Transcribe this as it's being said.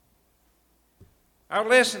Our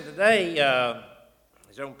lesson today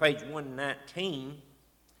is on page 119.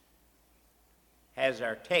 Has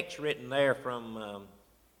our text written there from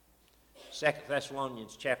 2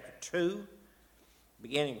 Thessalonians chapter 2,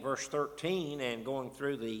 beginning verse 13 and going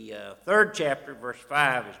through the third chapter, verse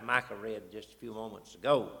 5, as Micah read just a few moments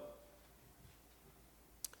ago.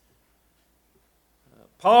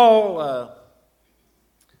 Paul,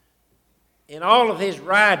 in all of his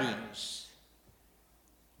writings,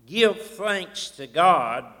 give thanks to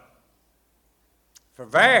God for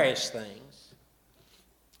various things,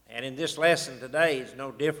 and in this lesson today is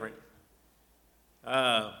no different,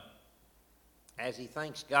 as he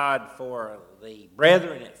thanks God for the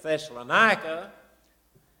brethren at Thessalonica,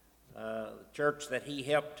 the church that he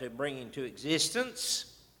helped to bring into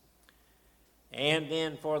existence, and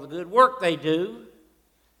then for the good work they do,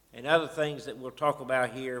 and other things that we'll talk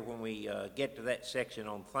about here when we get to that section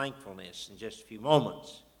on thankfulness in just a few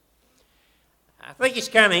moments. I think it's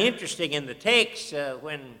kind of interesting in the text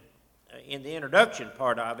in the introduction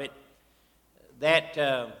part of it, that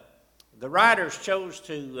the writers chose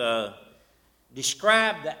to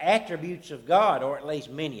describe the attributes of God, or at least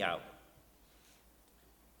many of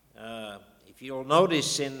them. If you'll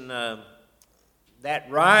notice in that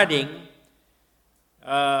writing,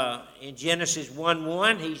 in Genesis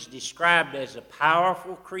 1:1, he's described as a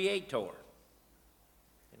powerful creator.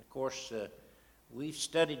 And of course, we've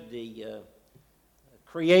studied the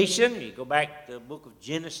creation. You go back to the book of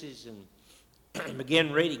Genesis and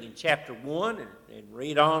begin reading in chapter 1 and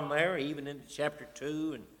read on there, even into chapter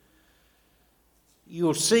 2, and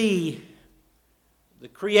you'll see the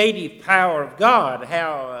creative power of God,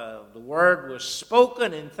 how the word was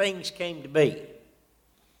spoken and things came to be.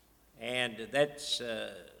 And that's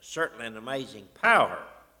certainly an amazing power.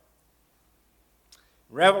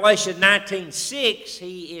 Revelation 19:6,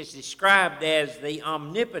 he is described as the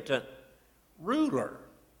omnipotent ruler.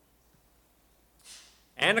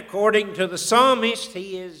 And according to the psalmist,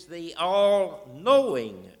 he is the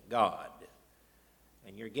all-knowing God.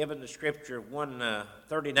 And you're given the scripture of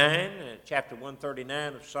 139, chapter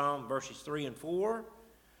 139 of Psalm, verses 3 and 4.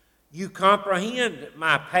 You comprehend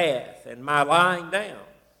my path and my lying down,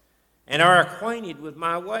 and are acquainted with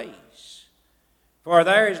my ways. For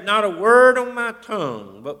there is not a word on my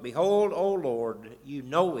tongue, but behold, O Lord, you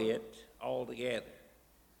know it altogether.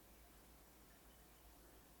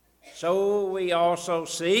 So we also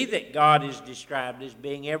see that God is described as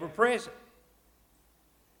being ever-present.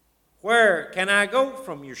 Where can I go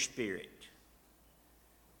from your spirit?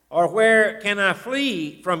 Or where can I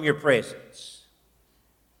flee from your presence?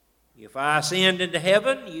 If I ascend into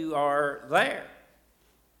heaven, you are there.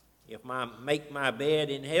 If I make my bed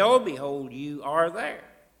in hell, behold, you are there.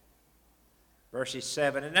 Verses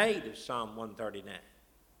 7 and 8 of Psalm 139.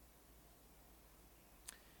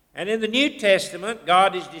 And in the New Testament,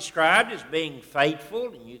 God is described as being faithful,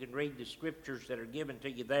 and you can read the scriptures that are given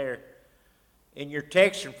to you there in your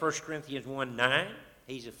text in 1 Corinthians 1:9.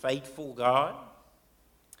 He's a faithful God.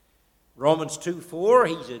 Romans 2:4,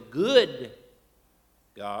 he's a good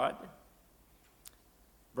God.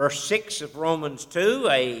 Verse 6 of Romans 2,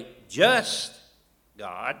 a just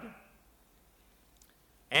God.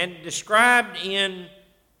 And described in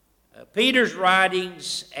Peter's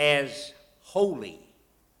writings as holy,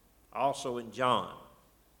 also in John.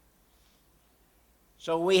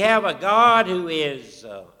 So we have a God who is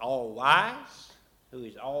all-wise, who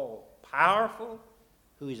is all-powerful,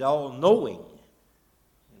 who is all-knowing.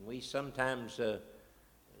 And we sometimes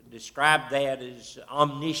describe that as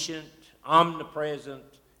omniscient, omnipresent,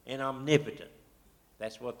 and omnipotent.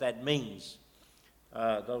 That's what that means,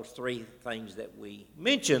 those three things that we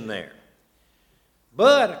mentioned there.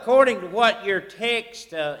 But according to what your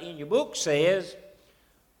text in your book says,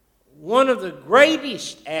 one of the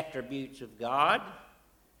greatest attributes of God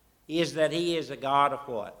is that he is a God of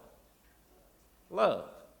what? Love.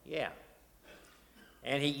 Yeah.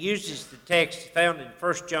 And he uses the text found in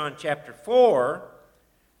 1 John chapter 4,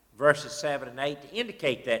 verses 7 and 8 to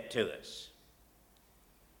indicate that to us.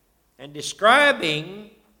 And describing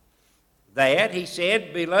that, he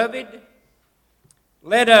said, Beloved,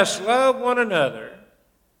 let us love one another,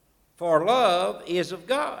 for love is of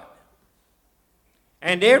God.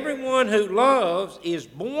 And everyone who loves is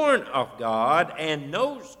born of God and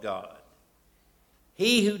knows God.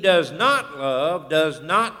 He who does not love does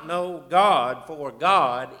not know God, for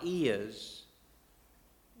God is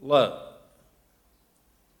love.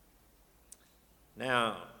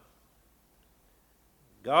 Now,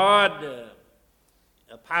 God,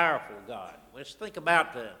 a powerful God. Let's think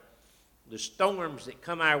about the storms that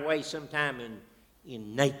come our way sometime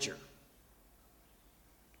in nature.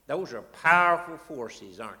 Those are powerful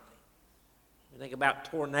forces, aren't We think about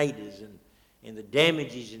tornadoes and the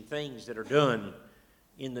damages and things that are done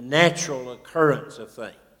in the natural occurrence of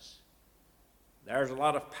things. There's a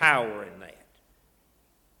lot of power in that.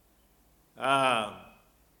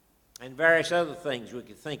 And various other things we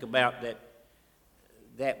could think about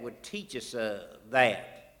that would teach us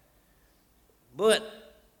that. But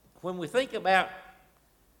when we think about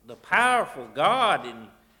the powerful God, and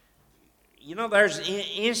there's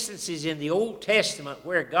instances in the Old Testament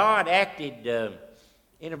where God acted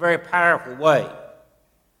in a very powerful way.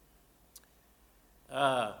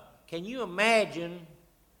 Can you imagine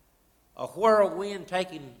a whirlwind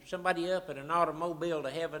taking somebody up in an automobile to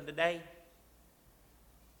heaven today?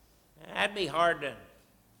 That'd be hard to,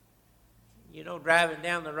 driving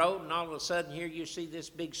down the road, and all of a sudden here you see this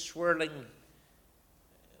big swirling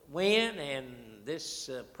wind, and this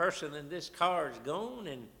person in this car is gone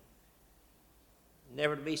and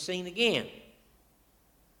never to be seen again.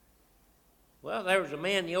 Well, there was a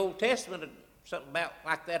man in the Old Testament, something about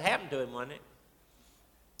like that happened to him, wasn't it?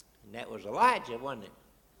 And that was Elijah, wasn't it?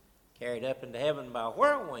 Carried up into heaven by a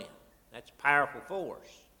whirlwind. That's a powerful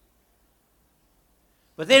force.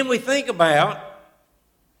 But then we think about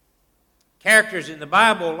characters in the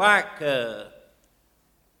Bible like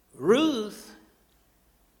Ruth,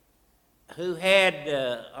 who had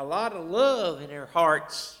a lot of love in her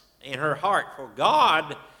heart for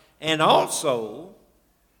God and also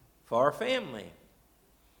for her family.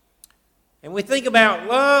 And we think about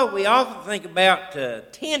love, we often think about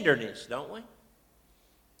tenderness, don't we?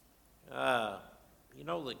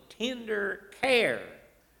 The tender care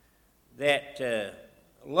that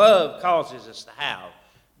love causes us to have.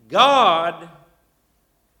 God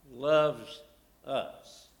loves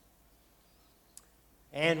us.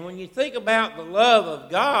 And when you think about the love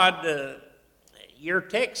of God, your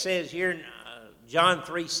text says here, John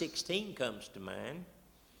 3:16 comes to mind.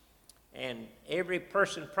 And every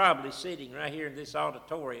person probably sitting right here in this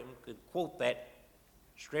auditorium could quote that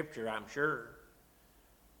scripture, I'm sure.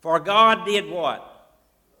 For God did what?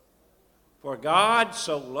 For God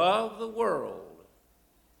so loved the world.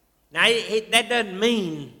 Now, that doesn't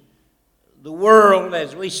mean the world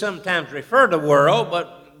as we sometimes refer to the world,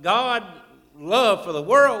 but God's love for the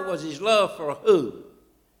world was his love for who?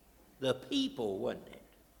 The people, wasn't it?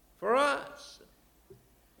 For us.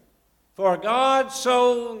 For God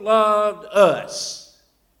so loved us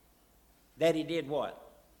that he did what?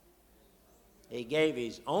 He gave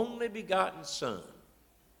his only begotten Son,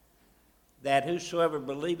 that whosoever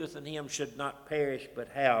believeth in him should not perish but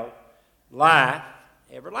have life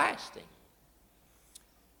everlasting.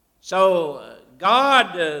 So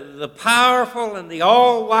God, the powerful and the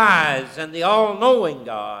all-wise and the all-knowing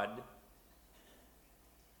God,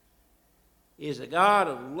 is a God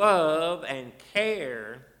of love and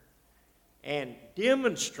care, and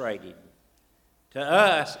demonstrated to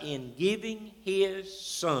us in giving his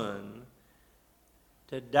Son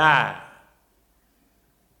to die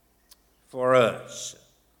for us.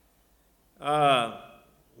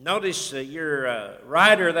 Notice your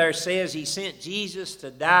writer there says he sent Jesus to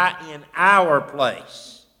die in our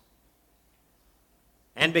place.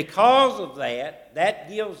 And because of that, that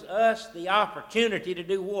gives us the opportunity to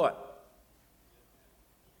do what?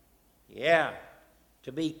 Yeah,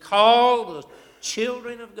 to be called the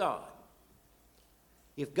children of God.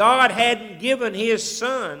 If God hadn't given his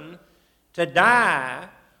Son to die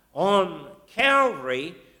on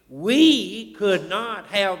Calvary, we could not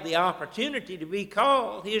have the opportunity to be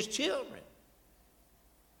called his children.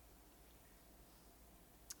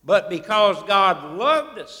 But because God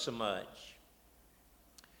loved us so much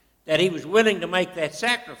that he was willing to make that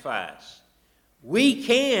sacrifice, we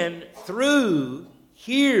can, through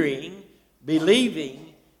hearing,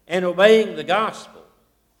 believing, and obeying the gospel,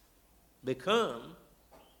 become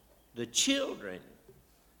the children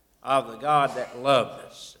of the God that loved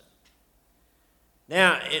us.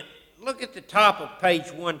 Now, look at the top of page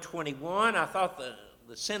 121. I thought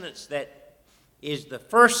the sentence that is the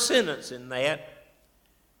first sentence in that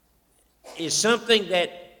is something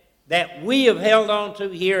that we have held on to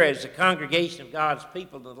here as a congregation of God's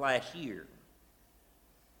people in the last year.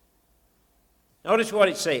 Notice what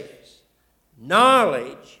it says.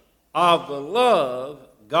 Knowledge of the love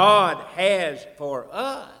God has for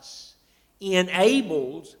us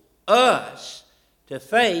enables us to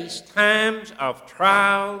face times of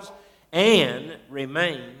trials and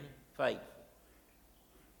remain faithful.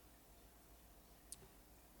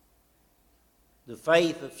 The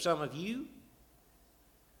faith of some of you,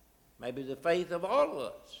 maybe the faith of all of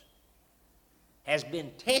us, has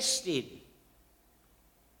been tested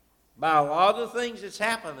by a lot of the things that's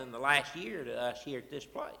happened in the last year to us here at this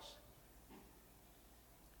place.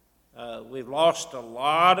 We've lost a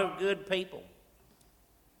lot of good people.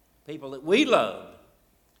 People that we loved.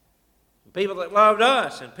 People that loved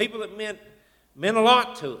us. And people that meant a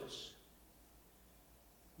lot to us.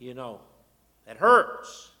 You know, that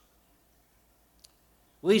hurts.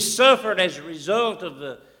 We suffered as a result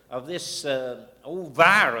of this old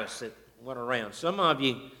virus that went around. Some of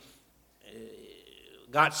you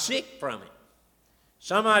got sick from it.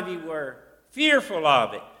 Some of you were fearful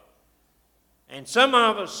of it. And some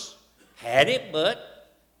of us had it,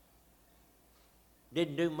 but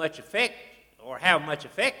didn't do much effect or have much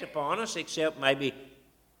effect upon us, except maybe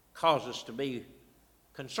cause us to be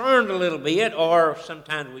concerned a little bit, or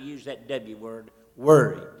sometimes we use that W word,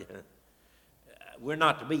 worried. We're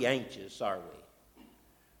not to be anxious, are we?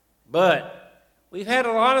 But we've had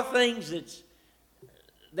a lot of things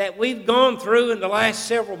that we've gone through in the last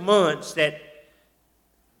several months that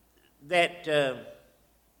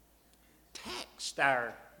taxed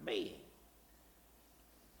our being.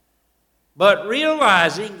 But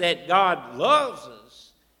realizing that God loves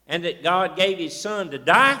us and that God gave His Son to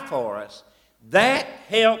die for us, that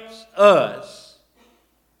helps us.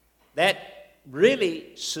 That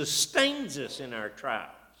really sustains us in our trials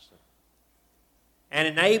and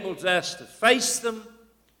enables us to face them,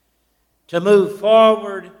 to move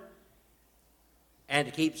forward, and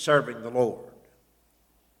to keep serving the Lord.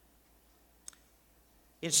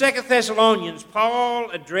 In 2 Thessalonians,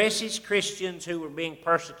 Paul addresses Christians who were being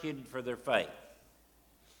persecuted for their faith.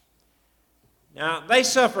 Now, they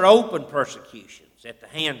suffered open persecutions at the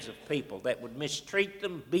hands of people that would mistreat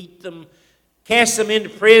them, beat them, cast them into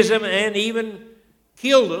prison, and even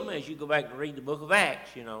kill them, as you go back and read the book of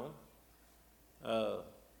Acts, you know.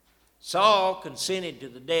 Saul consented to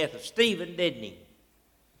the death of Stephen, didn't he?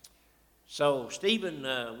 So Stephen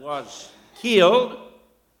was killed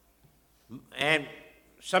and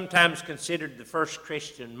sometimes considered the first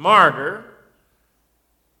Christian martyr,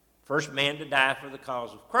 first man to die for the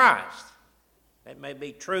cause of Christ. That may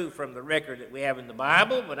be true from the record that we have in the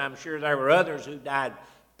Bible, but I'm sure there were others who died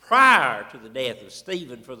prior to the death of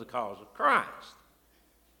Stephen for the cause of Christ.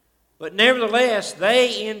 But nevertheless,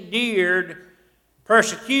 they endured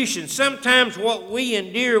persecution. Sometimes what we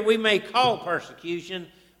endure we may call persecution,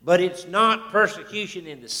 but it's not persecution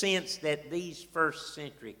in the sense that these first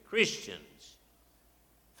century Christians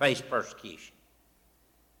faced persecution.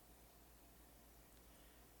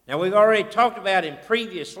 Now, we've already talked about in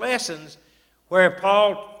previous lessons where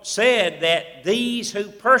Paul said that these who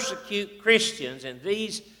persecute Christians and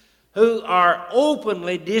these who are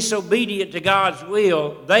openly disobedient to God's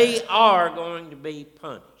will, they are going to be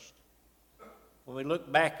punished. When we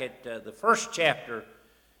look back at the first chapter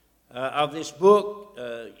of this book,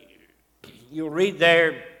 you'll read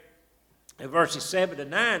there in verses 7 to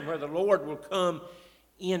 9 where the Lord will come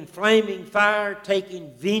in flaming fire,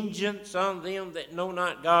 taking vengeance on them that know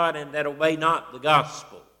not God and that obey not the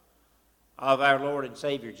gospel of our Lord and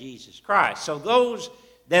Savior Jesus Christ. So those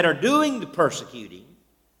that are doing the persecuting,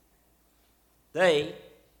 they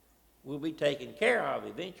will be taken care of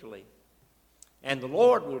eventually. And the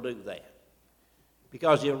Lord will do that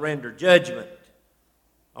because He'll render judgment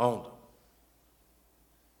on them.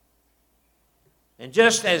 And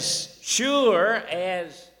just as sure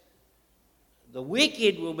as the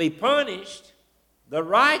wicked will be punished, the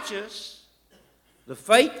righteous, the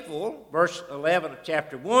faithful, verse 11 of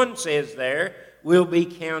chapter 1 says there, will be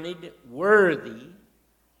counted worthy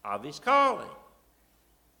of his calling,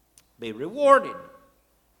 be rewarded.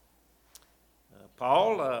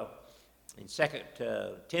 Paul, in 2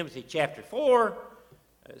 Timothy chapter 4,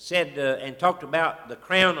 said and talked about the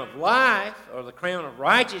crown of life, or the crown of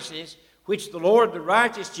righteousness, which the Lord, the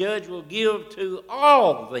righteous judge, will give to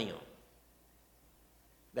all them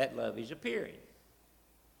that love His appearing.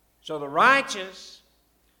 So the righteous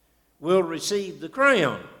will receive the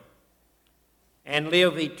crown and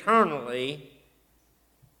live eternally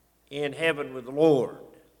in heaven with the Lord.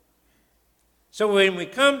 So when we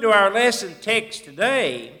come to our lesson text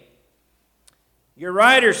today, your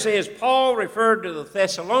writer says Paul referred to the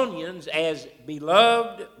Thessalonians as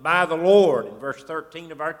beloved by the Lord in verse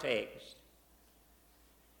 13 of our text.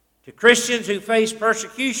 To Christians who face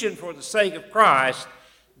persecution for the sake of Christ,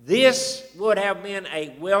 this would have been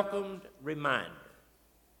a welcomed reminder.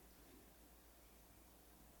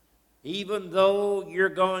 Even though you're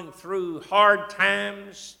going through hard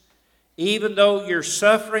times, even though you're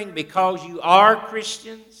suffering because you are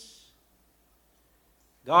Christians,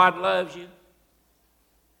 God loves you,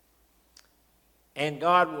 and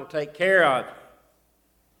God will take care of you.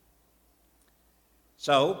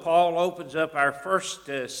 So, Paul opens up our first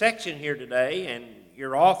section here today, and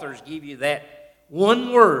your authors give you that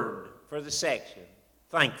one word for the section,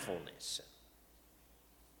 thankfulness.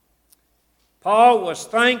 Paul was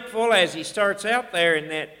thankful as he starts out there in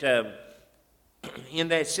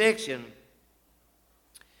that section,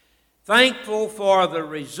 thankful for the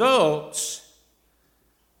results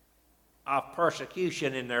of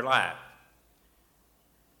persecution in their life.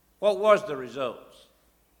 What was the results?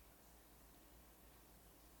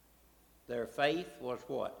 Their faith was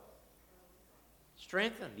what?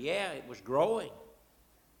 Strengthened. Yeah, it was growing.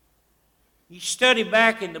 You study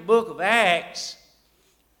back in the book of Acts,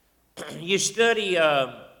 you study,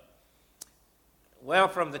 from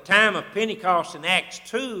the time of Pentecost in Acts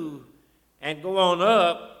 2 and go on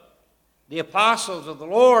up, the apostles of the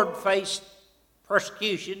Lord faced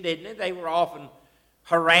persecution, didn't they? They were often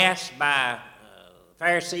harassed by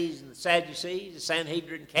Pharisees and the Sadducees, the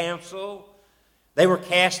Sanhedrin Council. They were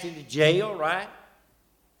cast into jail, right?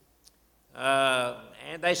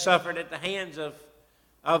 And they suffered at the hands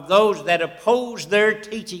of those that opposed their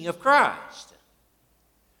teaching of Christ.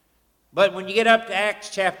 But when you get up to Acts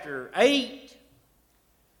chapter 8,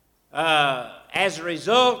 as a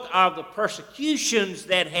result of the persecutions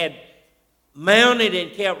that had mounted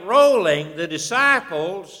and kept rolling, the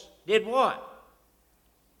disciples did what?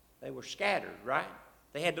 They were scattered, right?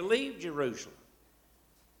 They had to leave Jerusalem.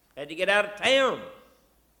 Had to get out of town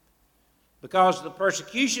because the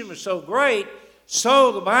persecution was so great.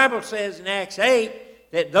 So the Bible says in Acts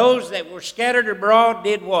 8 that those that were scattered abroad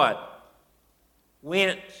did what?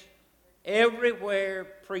 Went everywhere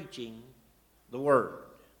preaching the word.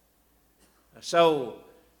 So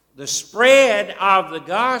the spread of the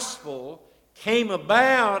gospel came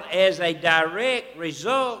about as a direct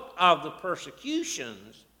result of the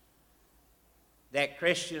persecutions that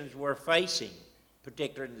Christians were facing,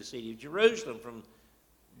 particularly in the city of Jerusalem, from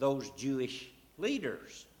those Jewish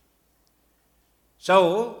leaders.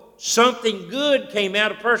 So something good came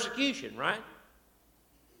out of persecution, right?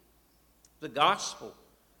 The gospel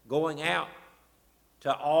going out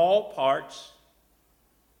to all parts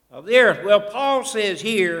of the earth. Well, Paul says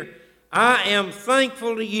here, I am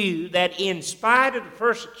thankful to you that in spite of the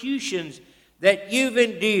persecutions that you've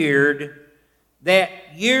endured, that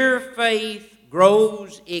your faith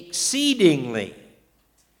grows exceedingly,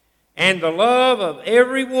 and the love of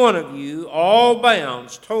every one of you all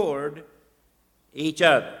bounds toward each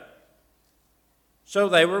other. So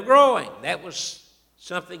they were growing. That was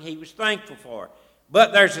something he was thankful for.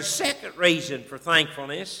 But there's a second reason for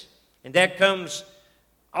thankfulness, and that comes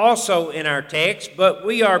also in our text. But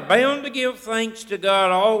we are bound to give thanks to God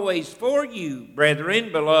always for you,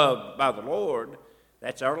 brethren, beloved by the Lord.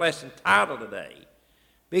 That's our lesson title today.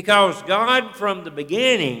 Because God from the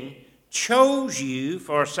beginning chose you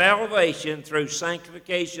for salvation through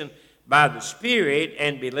sanctification by the Spirit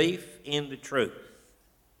and belief in the truth.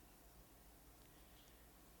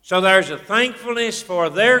 So there's a thankfulness for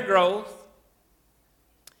their growth,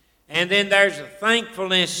 and then there's a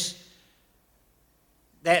thankfulness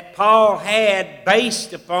that Paul had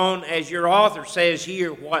based upon, as your author says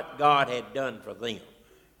here, what God had done for them.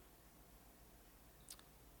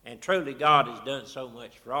 And truly God has done so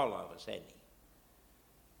much for all of us, hasn't he?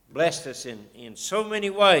 Blessed us in so many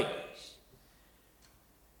ways.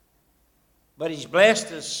 But he's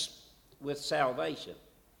blessed us with salvation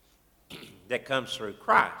that comes through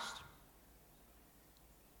Christ.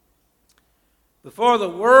 Before the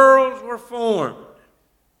worlds were formed,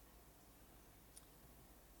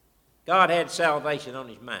 God had salvation on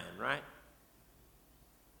his mind, right?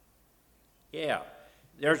 Yeah.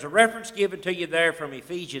 There's a reference given to you there from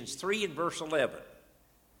Ephesians 3 and verse 11.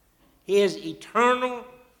 His eternal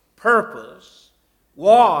purpose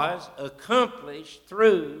was accomplished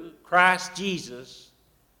through Christ Jesus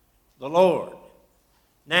the Lord.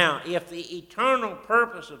 Now, if the eternal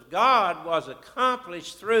purpose of God was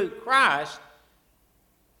accomplished through Christ,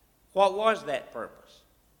 what was that purpose?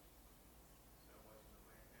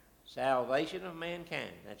 Salvation of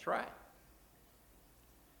mankind. That's right.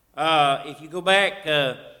 If you go back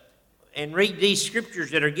and read these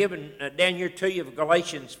scriptures that are given down here to you of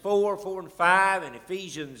Galatians 4 and 5, and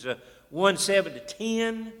Ephesians 1, 7 to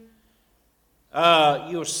 10,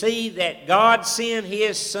 you'll see that God sent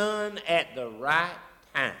his Son at the right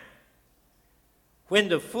time. When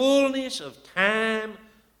the fullness of time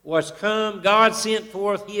was come, God sent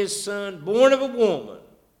forth his Son, born of a woman,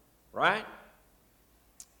 right?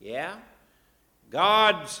 Yeah.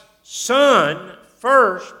 God's Son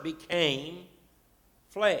first became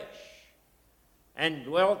flesh and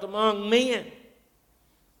dwelt among men.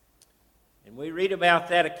 And we read about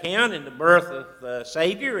that account in the birth of the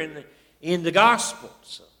Savior in the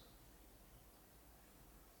Gospels.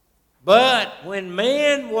 But when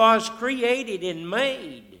man was created and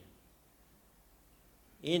made,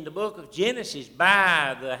 in the book of Genesis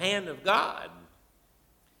by the hand of God.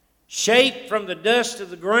 Shaped from the dust of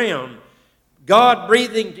the ground, God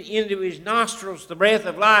breathing into his nostrils the breath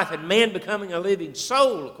of life, and man becoming a living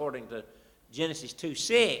soul, according to Genesis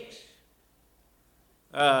 2:6.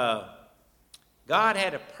 God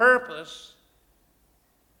had a purpose,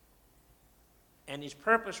 and his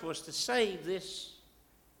purpose was to save this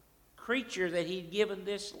creature that he'd given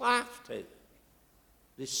this life to,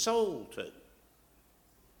 this soul to,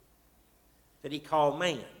 that he called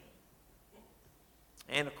man.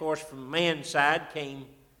 And of course, from man's side came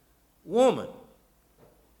woman.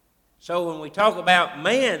 So when we talk about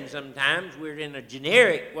man, sometimes we're in a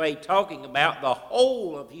generic way talking about the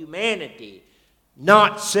whole of humanity,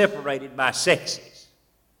 not separated by sexes,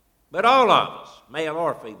 but all of us, male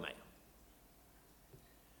or female.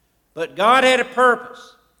 But God had a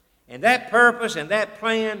purpose, and that purpose and that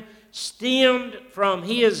plan stemmed from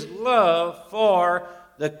his love for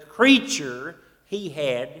the creature he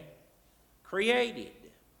had created.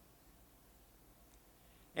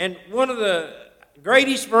 And one of the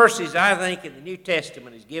greatest verses, I think, in the New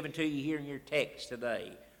Testament is given to you here in your text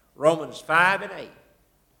today, Romans 5 and 8.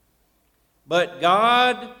 But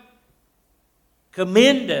God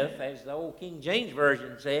commendeth, as the old King James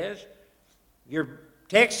Version says, your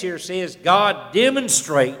text here says, God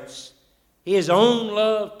demonstrates his own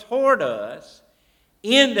love toward us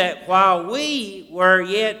in that while we were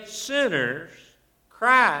yet sinners,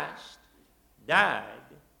 Christ died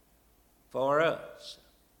for us.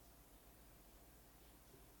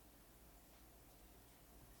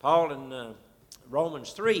 Paul in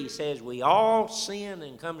Romans 3 says we all sin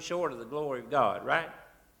and come short of the glory of God, right?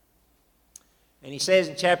 And he says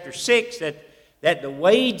in chapter 6 that the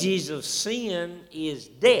wages of sin is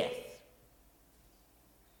death.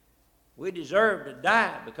 We deserve to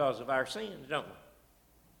die because of our sins, don't we?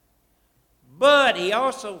 But he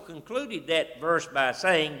also concluded that verse by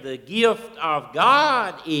saying the gift of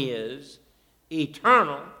God is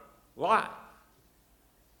eternal life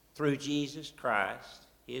through Jesus Christ,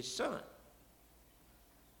 his Son.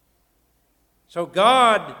 So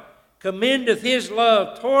God commendeth his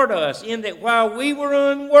love toward us in that while we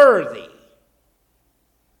were unworthy,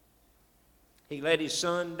 he let his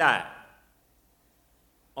Son die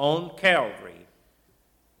on Calvary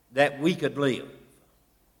that we could live.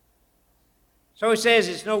 So he says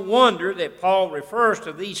it's no wonder that Paul refers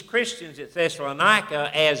to these Christians at Thessalonica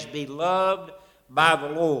as beloved by the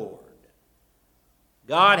Lord.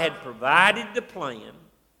 God had provided the plan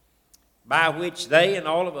by which they and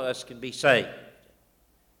all of us can be saved.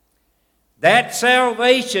 That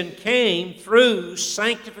salvation came through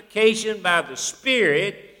sanctification by the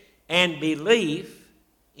Spirit and belief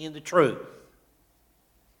in the truth.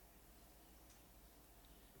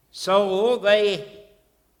 So they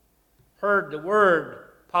heard the word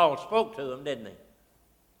Paul spoke to them, didn't they?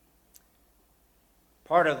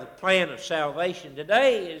 Part of the plan of salvation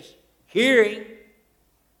today is hearing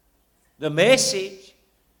the message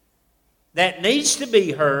that needs to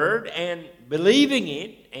be heard and believing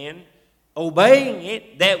it and obeying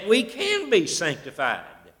it, that we can be sanctified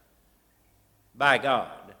by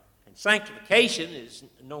God. And sanctification is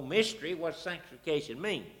no mystery. What does sanctification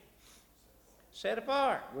mean? Set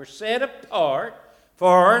apart. We're set apart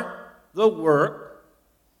for the work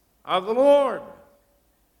of the Lord.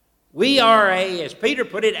 We are as Peter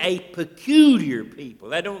put it, a peculiar people.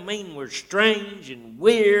 That don't mean we're strange and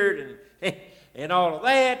weird and all of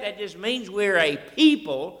that. That just means we're a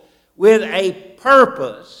people with a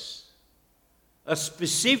purpose, a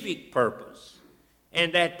specific purpose.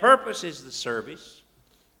 And that purpose is the service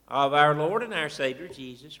of our Lord and our Savior,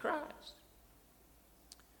 Jesus Christ.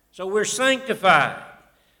 So we're sanctified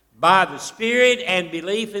by the Spirit and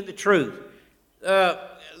belief in the truth.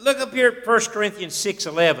 Look up here at 1 Corinthians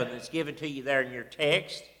 6:11. It's given to you there in your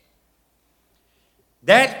text.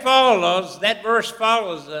 That verse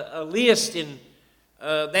follows a list in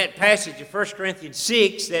that passage of 1 Corinthians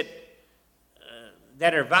 6 that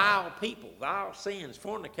are vile people, vile sins,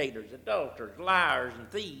 fornicators, adulterers, liars,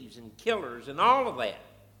 and thieves, and killers, and all of that.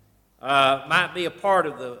 Might be a part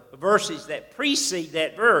of the verses that precede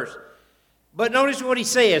that verse. But notice what he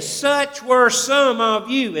says. Such were some of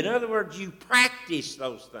you. In other words, you practiced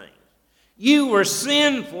those things. You were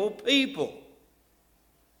sinful people.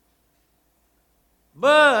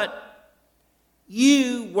 But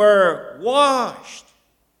you were washed.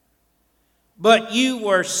 But you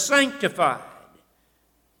were sanctified.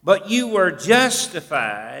 But you were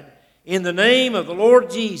justified in the name of the Lord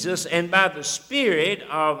Jesus and by the Spirit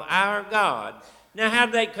of our God. Now, how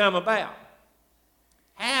did that come about?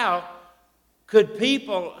 How could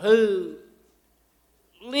people who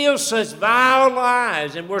live such vile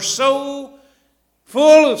lives and were so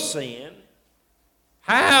full of sin,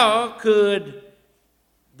 how could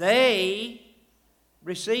they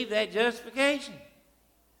receive that justification?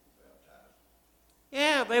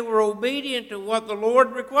 Yeah, they were obedient to what the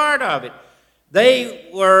Lord required of it. They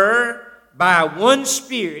were, by one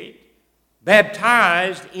Spirit,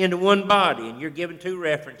 baptized into one body. And you're given two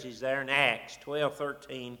references there in Acts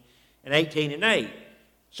 12:13 and 18 and 8.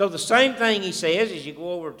 So the same thing he says as you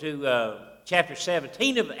go over to chapter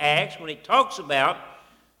 17 of Acts when he talks about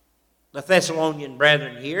the Thessalonian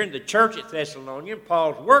brethren here and the church at Thessalonica,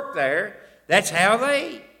 Paul's work there. That's how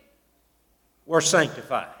they were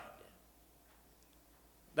sanctified.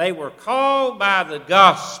 They were called by the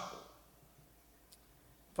gospel.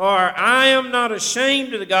 For I am not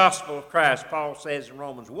ashamed of the gospel of Christ, Paul says in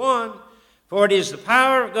Romans 1, for it is the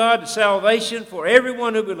power of God to salvation for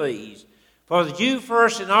everyone who believes, for the Jew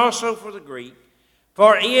first and also for the Greek.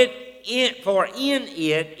 For in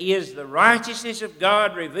it is the righteousness of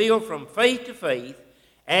God revealed from faith to faith,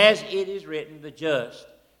 as it is written, the just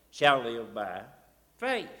shall live by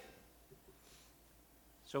faith.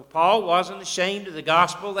 So Paul wasn't ashamed of the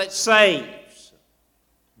gospel that saves.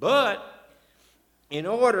 But in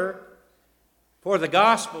order for the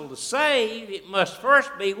gospel to save, it must first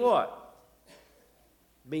be what?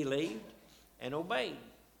 Believed and obeyed.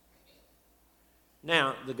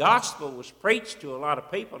 Now, the gospel was preached to a lot of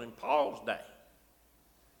people in Paul's day.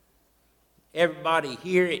 Everybody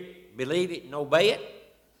hear it, believe it, and obey it?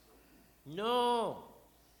 No.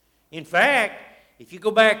 In fact, if you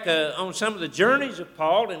go back on some of the journeys of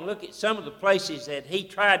Paul and look at some of the places that he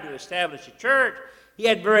tried to establish a church, he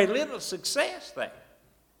had very little success there.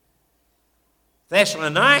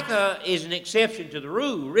 Thessalonica is an exception to the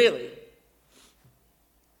rule, really.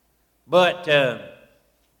 But the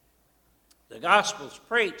gospel's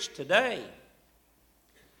preached today.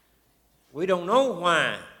 We don't know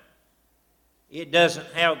why it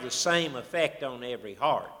doesn't have the same effect on every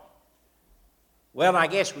heart. Well, I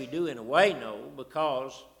guess we do in a way know,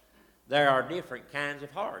 because there are different kinds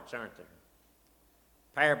of hearts, aren't there?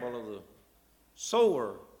 Parable of the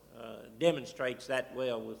sower demonstrates that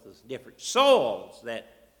well with the different soils that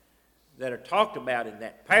are talked about in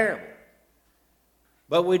that parable.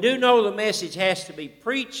 But we do know the message has to be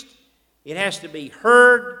preached. It has to be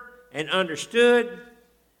heard and understood.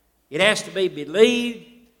 It has to be believed.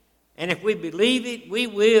 And if we believe it, we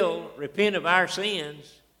will repent of our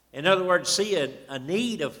sins. In other words, see a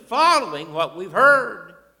need of following what we've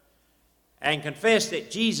heard and confess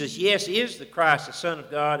that Jesus, yes, is the Christ, the Son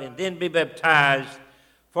of God, and then be baptized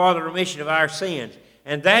for the remission of our sins.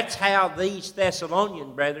 And that's how these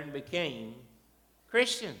Thessalonian brethren became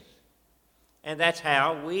Christians. And that's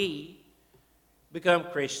how we become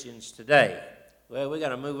Christians today. Well, we've got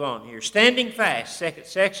to move on here. Standing fast, second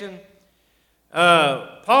section.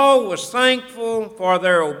 Paul was thankful for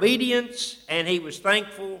their obedience, and he was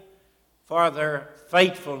thankful for their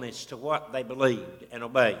faithfulness to what they believed and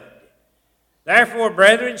obeyed. Therefore,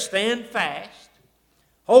 brethren, stand fast,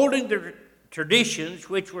 holding the traditions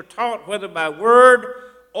which were taught whether by word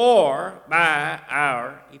or by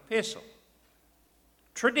our epistle.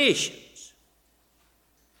 Traditions.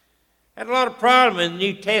 Had a lot of problem in the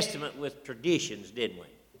New Testament with traditions, didn't we?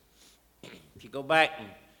 If you go back and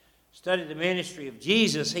study the ministry of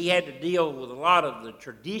Jesus, he had to deal with a lot of the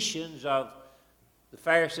traditions of the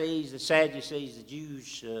Pharisees, the Sadducees, the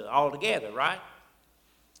Jews all together, right?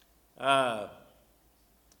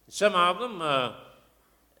 Some of them,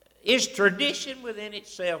 is tradition within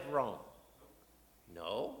itself wrong?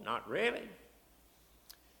 No, not really.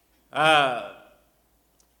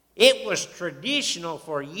 It was traditional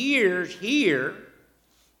for years here,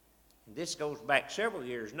 and this goes back several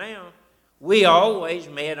years now. We always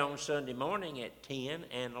met on Sunday morning at 10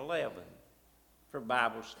 and 11 for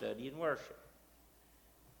Bible study and worship.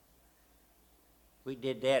 We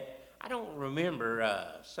did that. I don't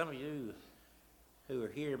remember, some of you who are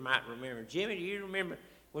here might remember. Jimmy, do you remember,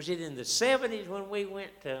 was it in the 70s when we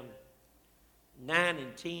went to 9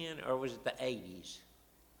 and 10, or was it the 80s?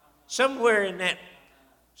 Somewhere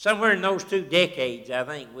in those 2 decades, I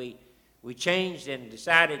think we changed and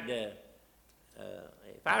decided to,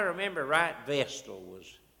 if I remember right, Vestal was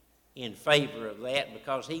in favor of that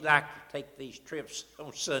because he liked to take these trips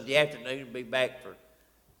on Sunday afternoon and be back for,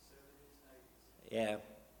 yeah.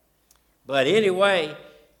 But anyway,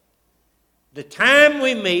 the time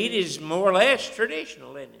we meet is more or less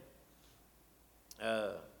traditional, isn't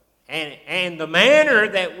it? And the manner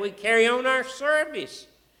that we carry on our service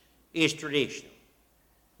is traditional.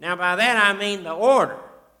 Now, by that I mean the order.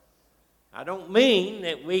 I don't mean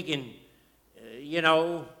that we can,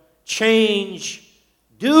 change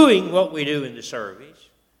doing what we do in the service.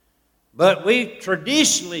 But we've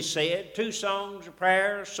traditionally said 2 songs of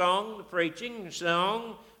prayer, a song, the preaching, a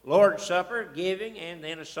song, Lord's Supper, giving, and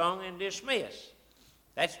then a song and dismiss.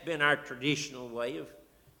 That's been our traditional way of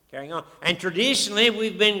carrying on. And traditionally,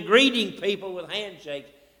 we've been greeting people with handshakes.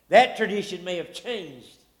 That tradition may have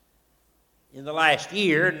changed in the last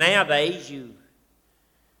year. Nowadays, you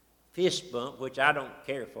fist bump, which I don't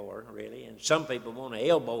care for, really. And some people want to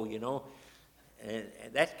elbow, And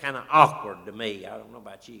that's kind of awkward to me. I don't know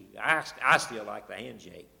about you. I still like the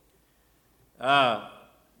handshake.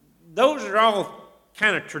 Those are all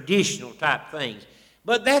kind of traditional type things.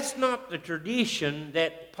 But that's not the tradition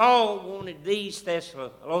that Paul wanted these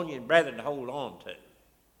Thessalonian brethren to hold on to.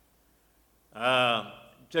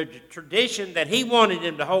 The tradition that he wanted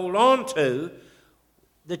them to hold on to,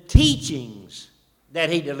 the teachings that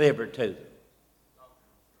he delivered to them.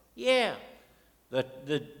 Yeah.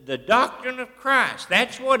 The doctrine of Christ.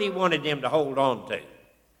 That's what he wanted them to hold on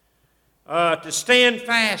to stand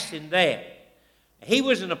fast in that. He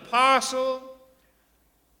was an apostle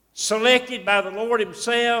selected by the Lord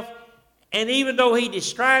himself, and even though he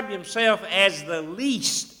described himself as the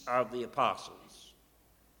least of the apostles,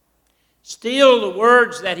 still the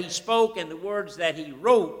words that he spoke and the words that he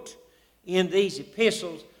wrote in these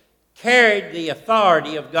epistles carried the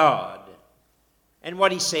authority of God, and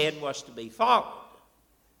what he said was to be followed.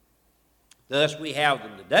 Thus, we have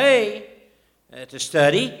them today to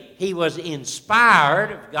study. He was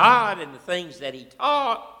inspired of God and the things that he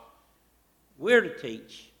taught. We're to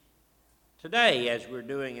teach today, as we're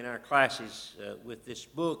doing in our classes with this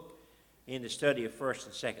book in the study of 1st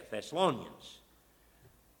and 2nd Thessalonians.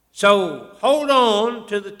 So, hold on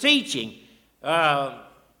to the teaching.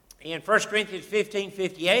 In 1 Corinthians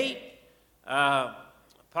 15:58,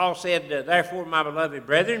 Paul said, "Therefore, my beloved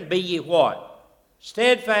brethren, be ye what?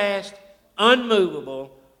 Steadfast,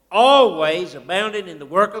 unmovable, always abounding in the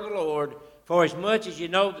work of the Lord, for as much as you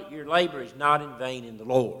know that your labor is not in vain in the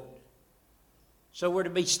Lord." So we're to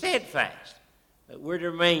be steadfast. We're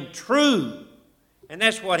to remain true. And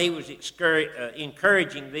that's what he was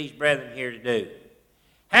encouraging these brethren here to do.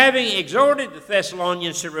 Having exhorted the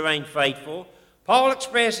Thessalonians to remain faithful, Paul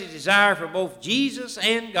expressed his desire for both Jesus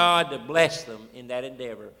and God to bless them in that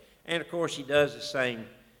endeavor. And of course, he does the same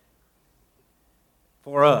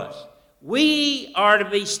for us. We are to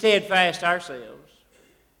be steadfast ourselves.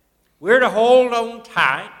 We're to hold on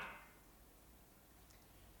tight.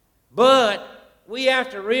 But we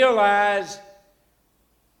have to realize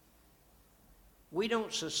we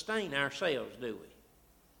don't sustain ourselves, do we?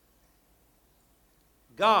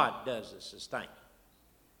 God does the sustaining.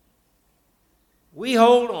 We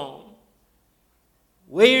hold on.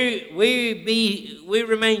 We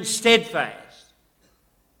remain steadfast.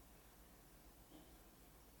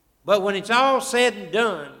 But when it's all said and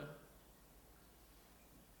done,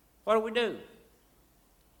 what do?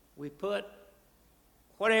 We put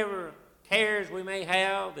whatever cares we may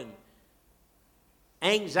have and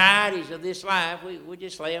anxieties of this life, we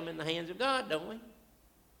just lay them in the hands of God, don't we?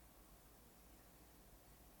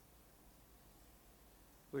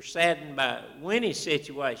 We're saddened by Winnie's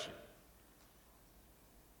situation,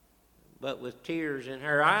 but with tears in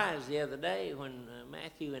her eyes the other day when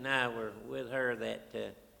Matthew and I were with her,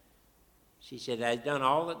 that she said, "They've done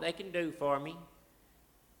all that they can do for me,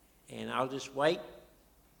 and I'll just wait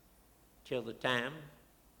till the time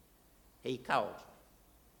he calls me."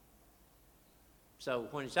 So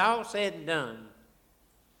when it's all said and done,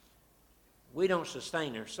 we don't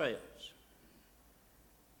sustain ourselves.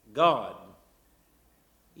 God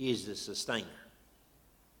is the sustainer.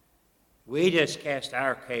 We just cast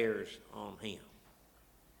our cares on him.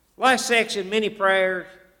 Last section, many prayers.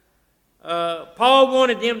 Paul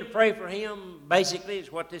wanted them to pray for him, basically,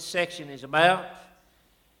 is what this section is about.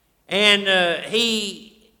 And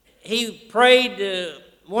he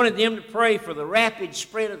wanted them to pray for the rapid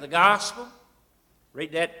spread of the gospel.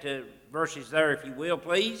 Read that verses there, if you will,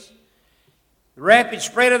 please. The rapid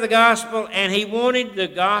spread of the gospel, and he wanted the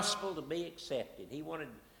gospel to be accepted. He wanted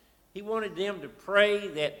them to pray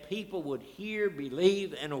that people would hear,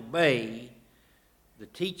 believe, and obey the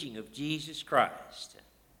teaching of Jesus Christ.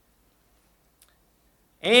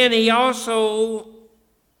 And he also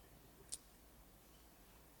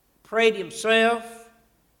prayed himself,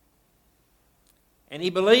 and he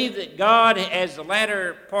believed that God, as the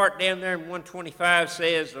latter part down there in 125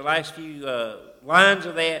 says, the last few lines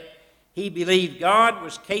of that, he believed God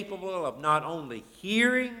was capable of not only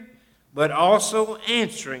hearing, but also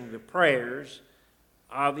answering the prayers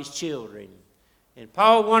of his children. And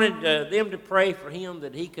Paul wanted them to pray for him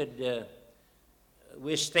that he could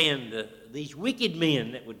withstand these wicked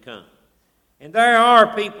men that would come. And there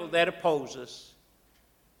are people that oppose us.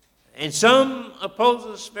 And some oppose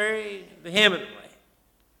us very vehemently.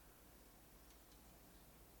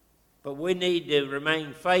 But we need to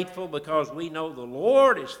remain faithful because we know the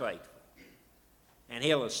Lord is faithful. And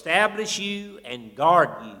He'll establish you and guard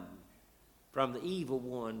you from the evil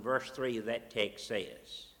one, verse 3 of that text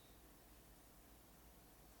says.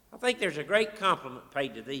 I think there's a great compliment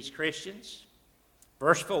paid to these Christians.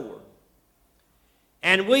 Verse 4.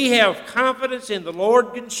 And we have confidence in the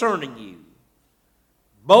Lord concerning you,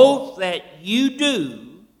 both that you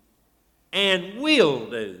do and will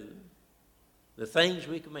do the things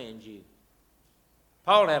we command you.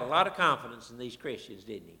 Paul had a lot of confidence in these Christians,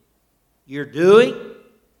 didn't he? You're doing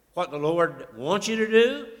what the Lord wants you to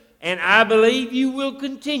do, and I believe you will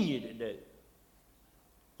continue to do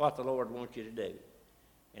what the Lord wants you to do.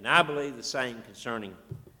 And I believe the same concerning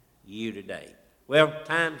you today. Well,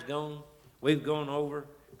 time's gone. We've gone over.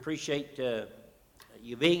 Appreciate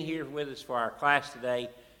you being here with us for our class today.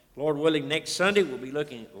 Lord willing, next Sunday we'll be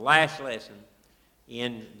looking at the last lesson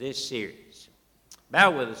in this series.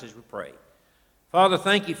 Bow with us as we pray. Father,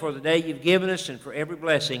 thank you for the day you've given us and for every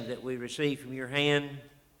blessing that we receive from your hand.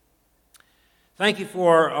 Thank you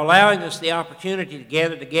for allowing us the opportunity to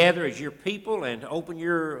gather together as your people and to open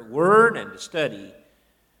your word and to study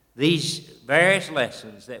these various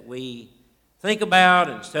lessons that we think about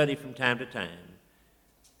and study from time to time.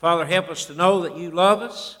 Father, help us to know that you love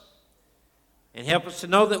us, and help us to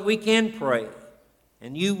know that we can pray,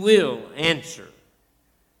 and you will answer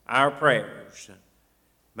our prayers.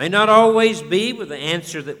 May not always be with the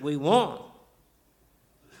answer that we want,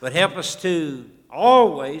 but help us to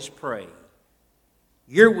always pray,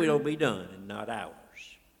 your will be done and not ours.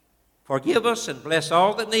 Forgive us and bless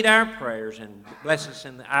all that need our prayers, and bless us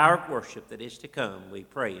in the hour of worship that is to come. We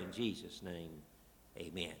pray in Jesus' name.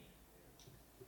 Amen.